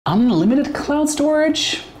Unlimited cloud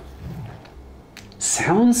storage?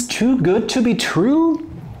 Sounds too good to be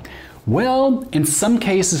true? Well, in some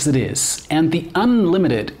cases it is, and the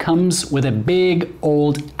unlimited comes with a big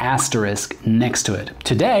old asterisk next to it.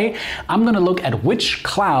 Today, I'm going to look at which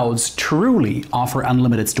clouds truly offer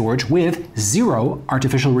unlimited storage with zero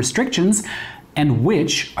artificial restrictions, and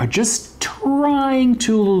which are just trying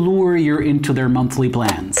to lure you into their monthly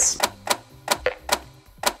plans.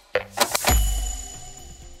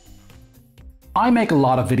 I make a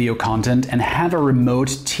lot of video content and have a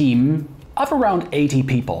remote team of around 80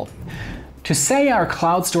 people. To say our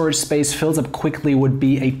cloud storage space fills up quickly would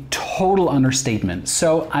be a total understatement,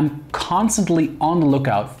 so I'm constantly on the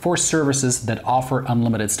lookout for services that offer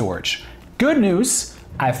unlimited storage. Good news,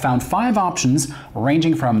 I've found 5 options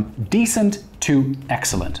ranging from decent to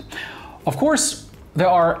excellent. Of course, there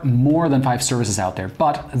are more than 5 services out there,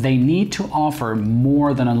 but they need to offer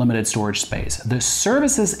more than unlimited storage space. The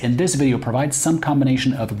services in this video provide some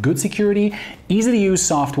combination of good security, easy to use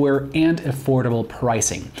software, and affordable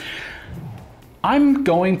pricing. I'm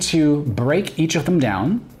going to break each of them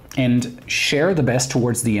down and share the best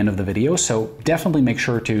towards the end of the video, so definitely make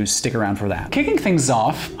sure to stick around for that. Kicking things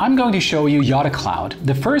off, I'm going to show you Jottacloud,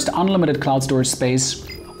 the first unlimited cloud storage space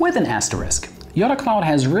with an asterisk. Jottacloud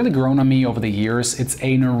has really grown on me over the years. It's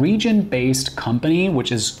a Norwegian-based company,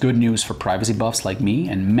 which is good news for privacy buffs like me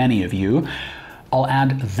and many of you. I'll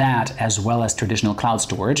add that as well as traditional cloud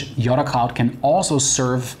storage. Jottacloud can also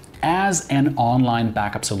serve as an online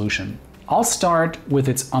backup solution. I'll start with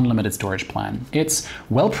its unlimited storage plan. It's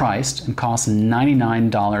well priced and costs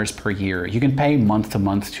 $99 per year. You can pay month to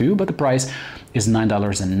month too, but the price is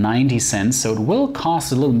 $9.90, so it will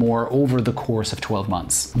cost a little more over the course of 12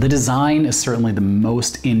 months. The design is certainly the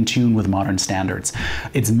most in tune with modern standards.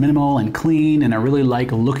 It's minimal and clean, and I really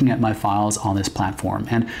like looking at my files on this platform.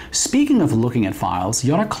 And speaking of looking at files,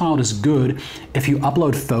 Jottacloud is good if you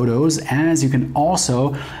upload photos, as you can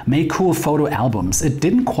also make cool photo albums. It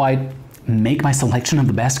didn't quite make my selection of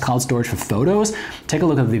the best cloud storage for photos. Take a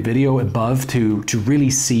look at the video above to really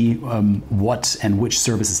see what and which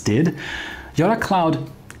services did. Jottacloud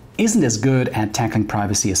isn't as good at tackling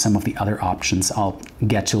privacy as some of the other options I'll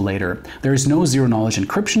get to later. There is no zero-knowledge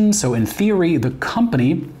encryption, so in theory, the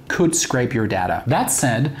company could scrape your data. That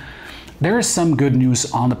said, there is some good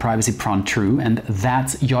news on the privacy front too, and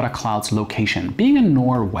that's Jottacloud's location. Being in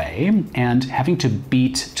Norway and having to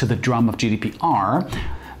beat to the drum of GDPR,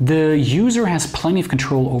 the user has plenty of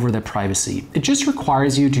control over their privacy. It just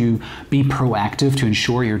requires you to be proactive to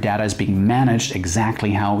ensure your data is being managed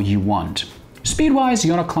exactly how you want. Speed-wise,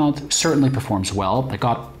 Jottacloud certainly performs well. I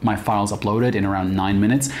got my files uploaded in around 9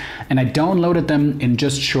 minutes, and I downloaded them in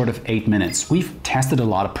just short of 8 minutes. We've tested a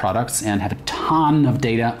lot of products and have a ton of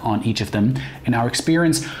data on each of them. In our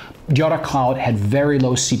experience, Jottacloud had very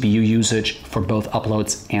low CPU usage for both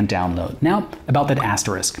uploads and download. Now, about that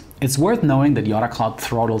asterisk. It's worth knowing that Jottacloud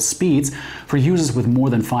throttles speeds for users with more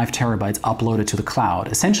than 5 terabytes uploaded to the cloud.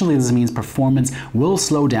 Essentially, this means performance will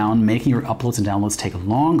slow down, making your uploads and downloads take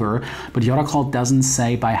longer, but Jottacloud doesn't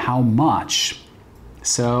say by how much.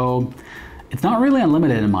 So, it's not really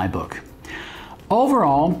unlimited in my book.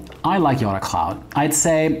 Overall, I like Jottacloud. I'd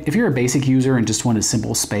say if you're a basic user and just want a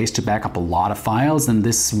simple space to back up a lot of files, then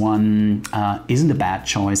this one isn't a bad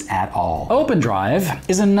choice at all. OpenDrive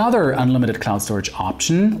is another unlimited cloud storage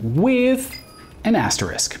option with an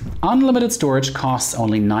asterisk. Unlimited storage costs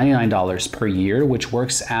only $99 per year, which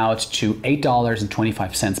works out to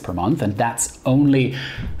 $8.25 per month, and that's only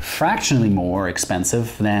fractionally more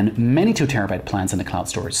expensive than many 2 terabyte plans in the cloud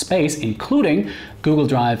storage space, including Google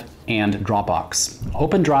Drive and Dropbox.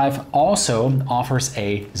 OpenDrive also offers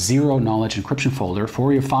a zero-knowledge encryption folder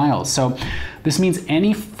for your files. So this means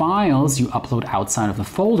any files you upload outside of the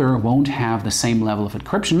folder won't have the same level of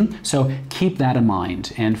encryption, so keep that in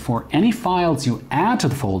mind. And for any files you add to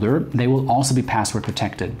the folder, they will also be password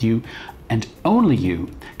protected. You and only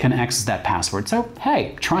you can access that password, so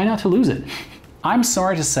hey, try not to lose it. I'm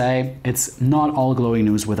sorry to say, it's not all glowing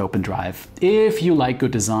news with OpenDrive. If you like good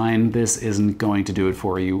design, this isn't going to do it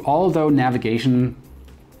for you. Although navigation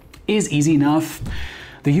is easy enough,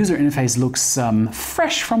 the user interface looks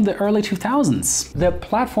fresh from the early 2000s. The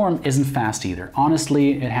platform isn't fast either.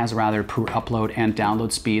 Honestly, it has rather poor upload and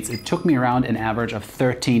download speeds. It took me around an average of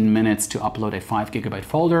 13 minutes to upload a 5 gigabyte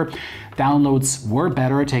folder. Downloads were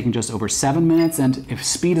better, taking just over 7 minutes, and if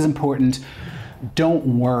speed is important, don't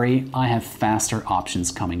worry, I have faster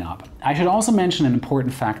options coming up. I should also mention an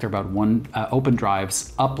important factor about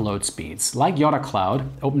OpenDrive's upload speeds. Like Jottacloud,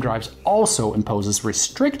 OpenDrive also imposes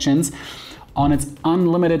restrictions On its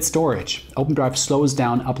unlimited storage, OpenDrive slows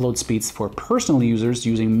down upload speeds for personal users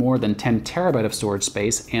using more than 10 terabyte of storage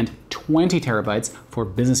space and 20 terabytes for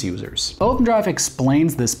business users. OpenDrive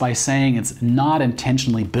explains this by saying it's not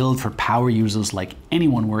intentionally built for power users like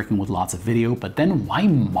anyone working with lots of video, but then why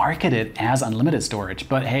market it as unlimited storage?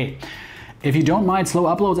 But hey, if you don't mind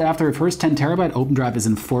slow uploads after the first 10 terabyte, OpenDrive is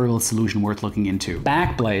an affordable solution worth looking into.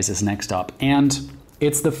 Backblaze is next up, and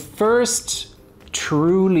it's the first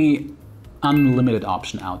truly unlimited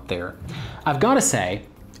option out there. I've got to say,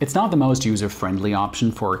 it's not the most user-friendly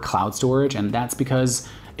option for cloud storage, and that's because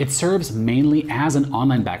it serves mainly as an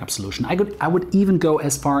online backup solution. I would even go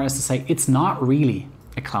as far as to say it's not really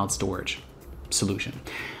a cloud storage solution.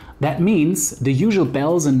 That means the usual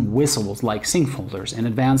bells and whistles like sync folders and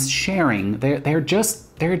advanced sharing, they're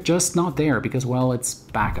just not there because, well, it's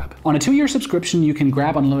backup. On a 2-year subscription, you can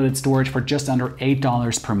grab unlimited storage for just under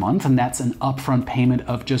 $8 per month, and that's an upfront payment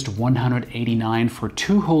of just $189 for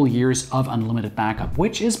 2 whole years of unlimited backup,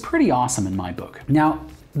 which is pretty awesome in my book. Now,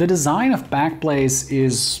 the design of Backblaze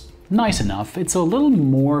is nice enough. It's a little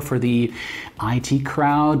more for the IT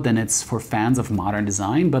crowd than it's for fans of modern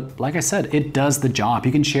design, but like I said, it does the job.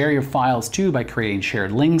 You can share your files too by creating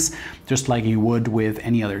shared links, just like you would with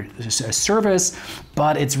any other service,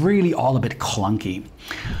 but it's really all a bit clunky.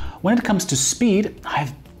 When it comes to speed, I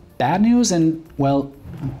have bad news and, well,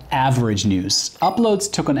 average news.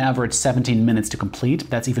 Uploads took on average 17 minutes to complete.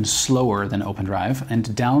 That's even slower than OpenDrive, and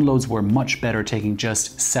downloads were much better, taking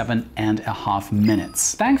just 7.5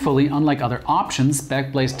 minutes. Thankfully, unlike other options,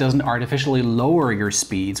 Backblaze doesn't artificially lower your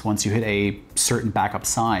speeds once you hit a certain backup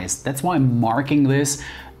size. That's why I'm marking this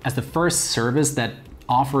as the first service that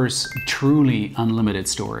offers truly unlimited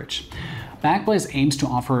storage. Backblaze aims to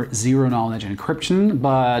offer zero-knowledge encryption,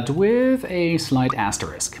 but with a slight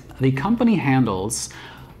asterisk. The company handles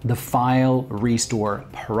the file restore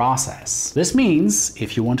process. This means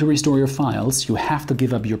if you want to restore your files, you have to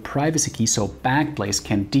give up your privacy key so Backblaze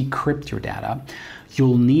can decrypt your data.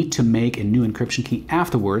 You'll need to make a new encryption key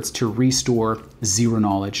afterwards to restore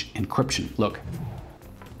zero-knowledge encryption. Look,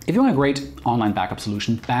 if you want a great online backup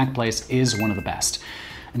solution, Backblaze is one of the best.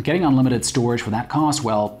 And getting unlimited storage for that cost,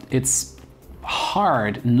 well, it's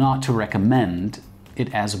hard not to recommend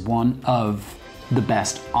it as one of the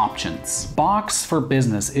best options. Box for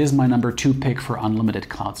Business is my number 2 pick for unlimited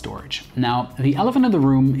cloud storage. Now, the elephant in the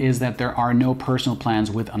room is that there are no personal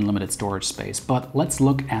plans with unlimited storage space, but let's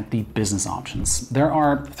look at the business options. There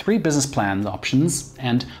are 3 business plan options,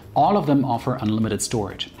 and all of them offer unlimited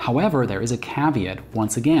storage. However, there is a caveat.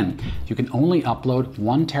 Once again, you can only upload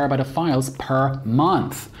 1 terabyte of files per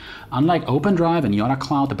month. Unlike OpenDrive and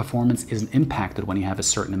Jottacloud, the performance isn't impacted when you have a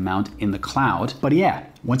certain amount in the cloud. But yeah,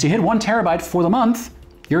 once you hit 1 terabyte for the month,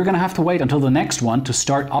 you're gonna have to wait until the next one to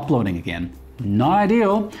start uploading again. Not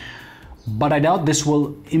ideal, but I doubt this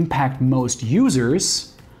will impact most users,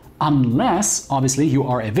 unless, obviously, you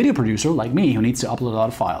are a video producer like me who needs to upload a lot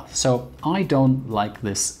of files. So I don't like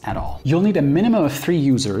this at all. You'll need a minimum of 3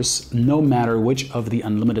 users, no matter which of the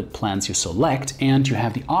unlimited plans you select, and you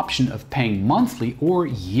have the option of paying monthly or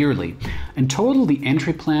yearly. In total, the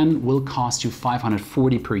entry plan will cost you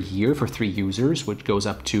 $540 per year for 3 users, which goes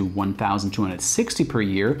up to $1,260 per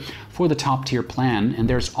year for the top tier plan. And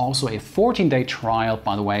there's also a 14-day trial,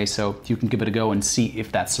 by the way, so you can give it a go and see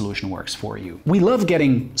if that solution works for you. We love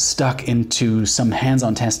getting stuck into some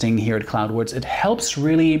hands-on testing here at CloudWords. It helps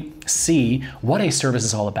really see what a service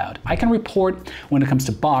is all about. I can report when it comes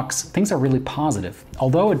to Box, things are really positive.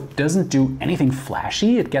 Although it doesn't do anything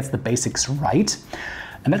flashy, it gets the basics right,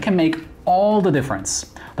 and that can make all the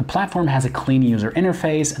difference. The platform has a clean user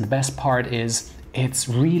interface, and the best part is it's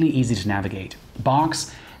really easy to navigate.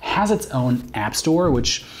 Box has its own app store,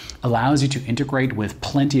 which allows you to integrate with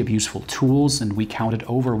plenty of useful tools, and we counted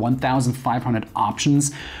over 1,500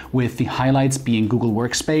 options, with the highlights being Google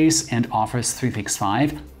Workspace and Office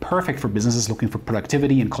 365, perfect for businesses looking for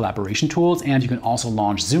productivity and collaboration tools. And you can also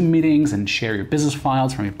launch Zoom meetings and share your business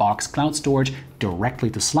files from your Box cloud storage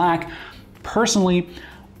directly to Slack. Personally,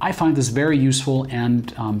 I find this very useful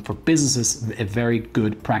and for businesses, a very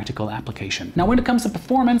good practical application. Now, when it comes to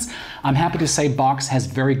performance, I'm happy to say Box has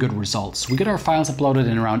very good results. We get our files uploaded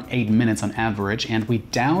in around 8 minutes on average, and we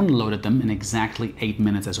downloaded them in exactly 8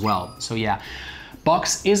 minutes as well. So yeah,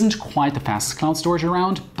 Box isn't quite the fastest cloud storage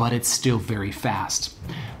around, but it's still very fast.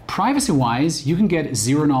 Privacy-wise, you can get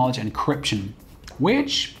zero-knowledge encryption,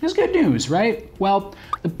 which is good news, right? Well,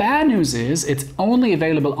 the bad news is it's only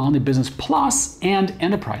available on the Business Plus and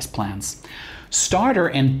Enterprise plans. Starter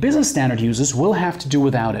and Business Standard users will have to do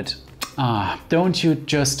without it. Don't you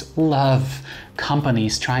just love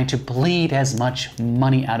companies trying to bleed as much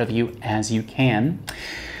money out of you as you can?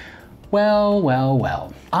 Well, well,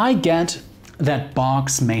 well. I get that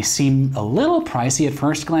box may seem a little pricey at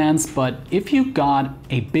first glance, but if you got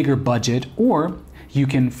a bigger budget or you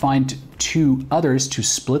can find 2 others to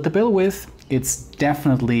split the bill with, it's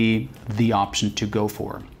definitely the option to go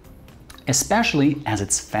for. Especially as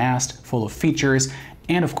it's fast, full of features,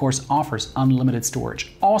 and of course offers unlimited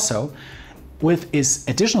storage. Also, with its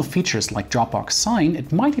additional features like Dropbox Sign,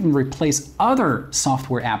 it might even replace other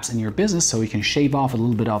software apps in your business, so you can shave off a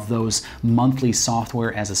little bit of those monthly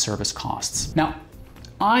software as a service costs. Now,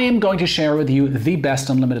 I am going to share with you the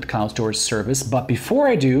best unlimited cloud storage service, but before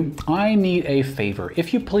I do, I need a favor.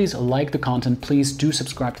 If you please like the content, please do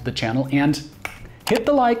subscribe to the channel and hit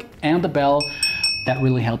the like and the bell. That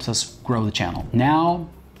really helps us grow the channel. Now,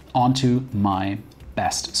 onto my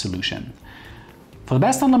best solution. For the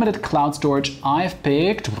best unlimited cloud storage, I've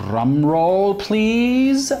picked, drumroll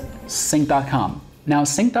please, Sync.com. Now,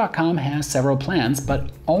 Sync.com has several plans, but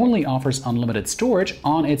only offers unlimited storage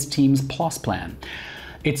on its Teams Plus plan.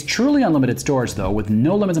 It's truly unlimited storage though, with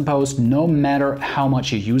no limits imposed, no matter how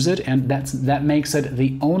much you use it, and that makes it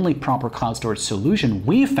the only proper cloud storage solution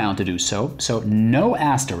we've found to do so. So no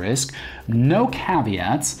asterisk, no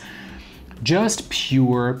caveats, just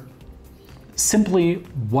pure, simply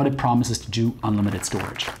what it promises to do, unlimited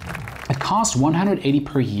storage. It costs $180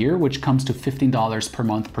 per year, which comes to $15 per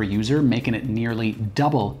month per user, making it nearly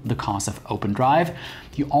double the cost of OpenDrive.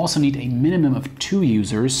 You also need a minimum of 2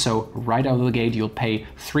 users, so right out of the gate you'll pay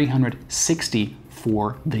 $360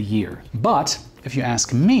 for the year. But if you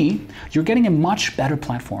ask me, you're getting a much better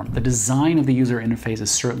platform. The design of the user interface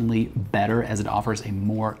is certainly better as it offers a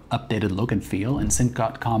more updated look and feel, and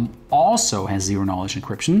Sync.com also has zero-knowledge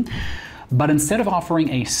encryption. But instead of offering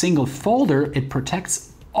a single folder, it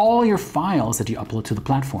protects all your files that you upload to the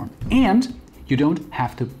platform. And you don't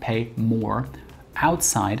have to pay more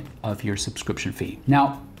outside of your subscription fee.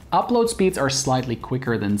 Now, upload speeds are slightly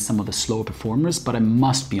quicker than some of the slower performers, but I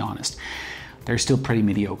must be honest, they're still pretty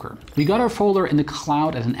mediocre. We got our folder in the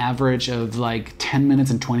cloud at an average of like 10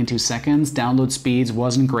 minutes and 22 seconds. Download speeds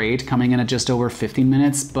wasn't great, coming in at just over 15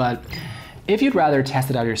 minutes, but if you'd rather test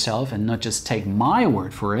it out yourself and not just take my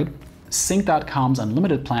word for it, Sync.com's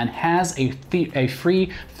unlimited plan has a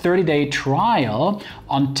free 30-day trial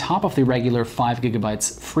on top of the regular 5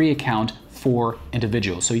 GB free account for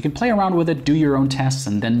individuals. So you can play around with it, do your own tests,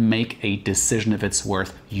 and then make a decision if it's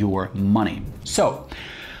worth your money. So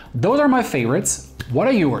those are my favorites. What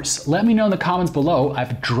are yours? Let me know in the comments below.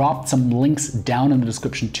 I've dropped some links down in the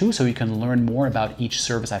description too, so you can learn more about each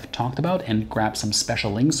service I've talked about and grab some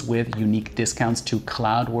special links with unique discounts to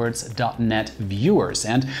cloudwords.net viewers.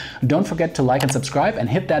 And don't forget to like and subscribe and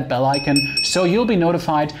hit that bell icon so you'll be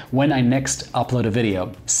notified when I next upload a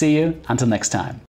video. See you until next time.